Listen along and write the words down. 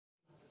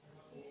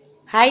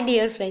Hi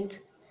dear friends,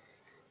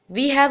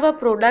 we have a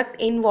product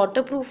in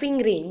waterproofing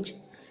range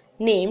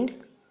named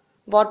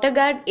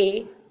Waterguard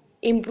A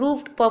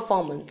Improved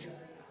Performance.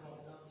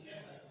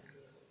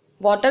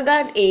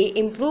 Waterguard A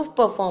Improved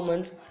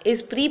Performance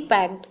is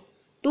pre-packed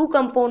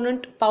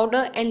two-component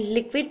powder and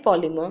liquid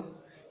polymer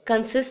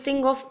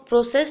consisting of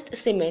processed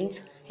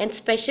cements and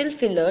special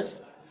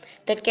fillers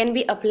that can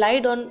be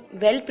applied on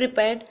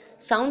well-prepared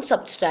sound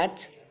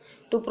substrates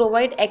to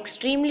provide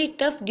extremely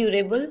tough,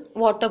 durable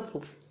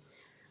waterproof,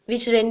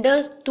 which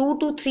renders 2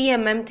 to 3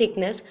 mm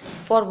thickness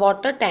for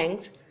water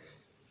tanks,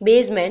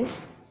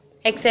 basements,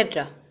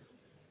 etc.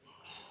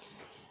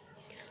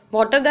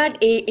 Waterguard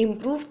A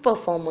improved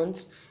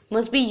performance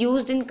must be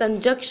used in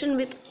conjunction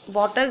with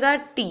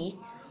Waterguard T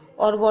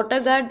or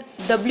Waterguard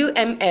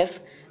WMF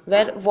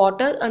where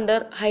water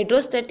under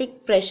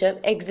hydrostatic pressure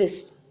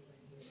exists.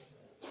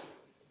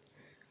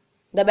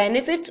 The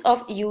benefits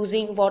of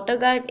using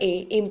Waterguard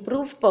A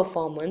improved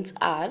performance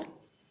are: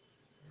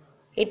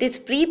 it is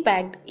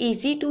pre-packed,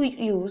 easy to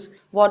use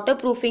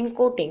waterproofing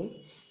coating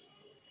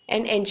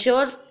and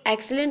ensures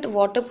excellent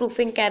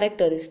waterproofing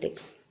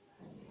characteristics.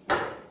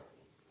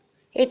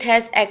 It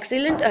has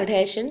excellent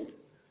adhesion,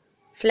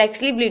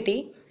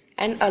 flexibility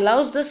and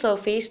allows the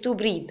surface to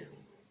breathe.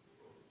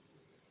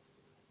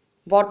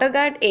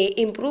 Waterguard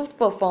A improved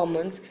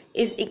performance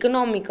is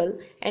economical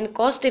and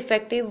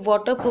cost-effective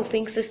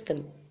waterproofing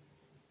system.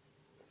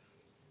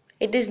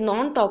 It is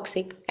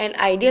non-toxic and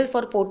ideal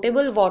for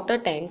potable water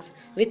tanks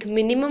with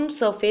minimum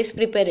surface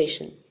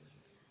preparation.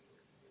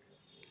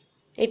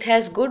 It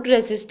has good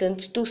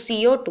resistance to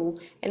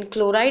CO2 and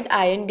chloride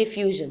ion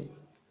diffusion.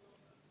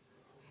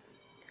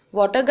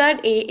 Waterguard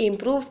A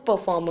improved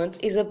performance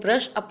is a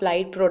brush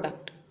applied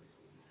product.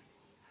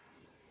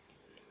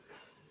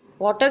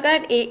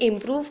 Waterguard A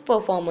improved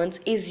performance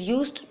is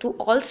used to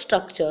all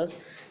structures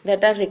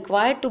that are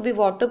required to be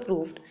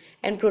waterproofed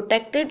and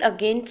protected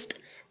against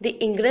the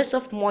ingress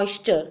of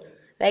moisture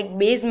like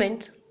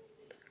basements,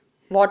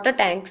 water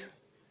tanks,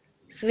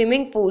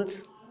 swimming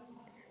pools,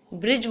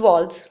 bridge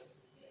walls,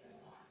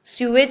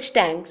 sewage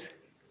tanks,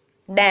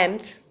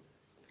 dams,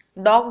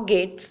 dock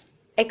gates,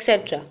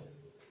 etc.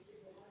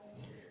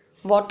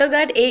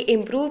 Waterguard A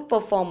improved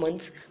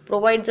performance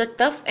provides a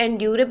tough and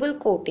durable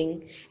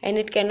coating and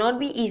it cannot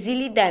be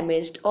easily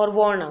damaged or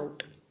worn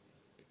out.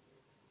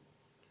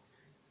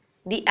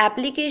 The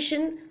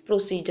application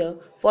procedure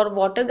for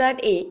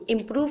Waterguard A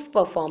improved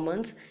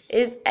performance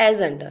is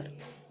as under.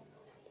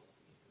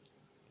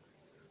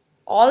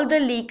 All the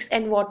leaks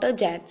and water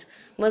jets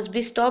must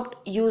be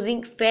stopped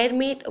using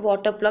Fairmate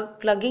water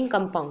plugging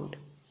compound.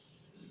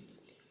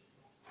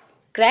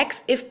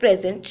 Cracks, if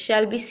present,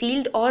 shall be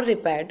sealed or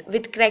repaired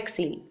with crack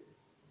seal.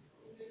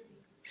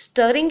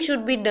 Stirring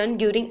should be done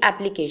during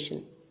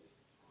application.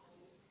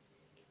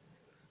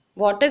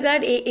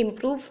 Waterguard A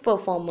improved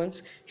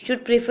performance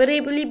should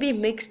preferably be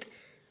mixed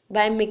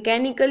by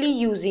mechanically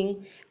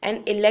using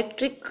an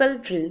electrical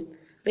drill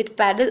with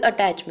paddle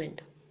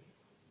attachment.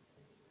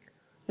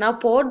 Now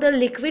pour the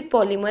liquid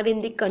polymer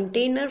in the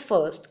container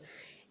first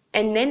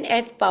and then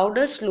add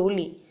powder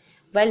slowly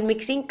while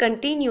mixing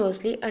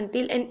continuously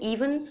until an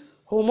even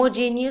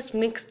homogeneous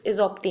mix is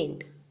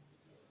obtained.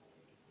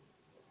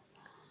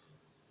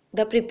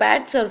 The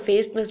prepared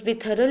surface must be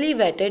thoroughly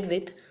wetted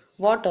with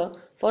water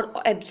for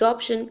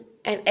absorption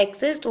and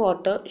excess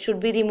water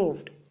should be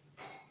removed.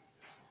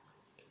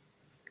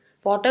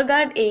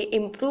 Waterguard A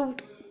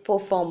improved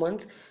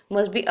performance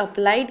must be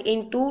applied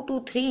in 2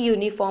 to 3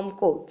 uniform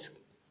coats.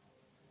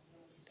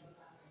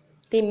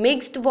 The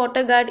mixed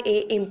Waterguard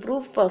A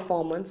improved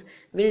performance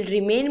will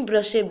remain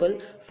brushable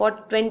for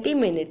 20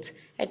 minutes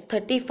at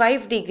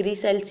 35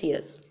 degrees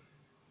Celsius.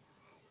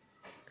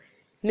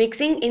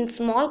 Mixing in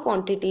small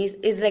quantities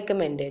is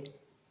recommended.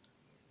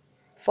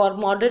 For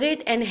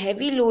moderate and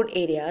heavy load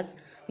areas,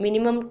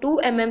 minimum 2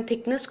 mm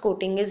thickness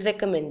coating is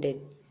recommended.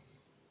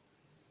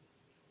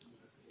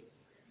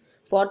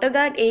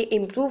 Waterguard A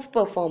improved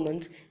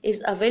performance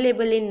is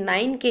available in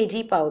 9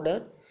 kg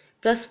powder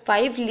plus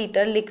 5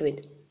 liter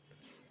liquid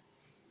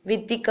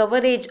with the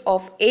coverage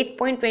of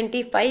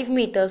 8.25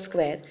 meter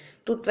square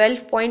to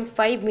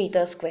 12.5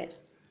 meter square.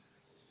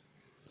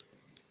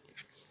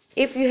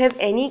 If you have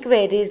any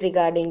queries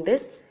regarding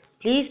this,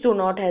 please do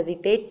not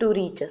hesitate to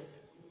reach us.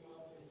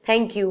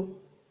 Thank you.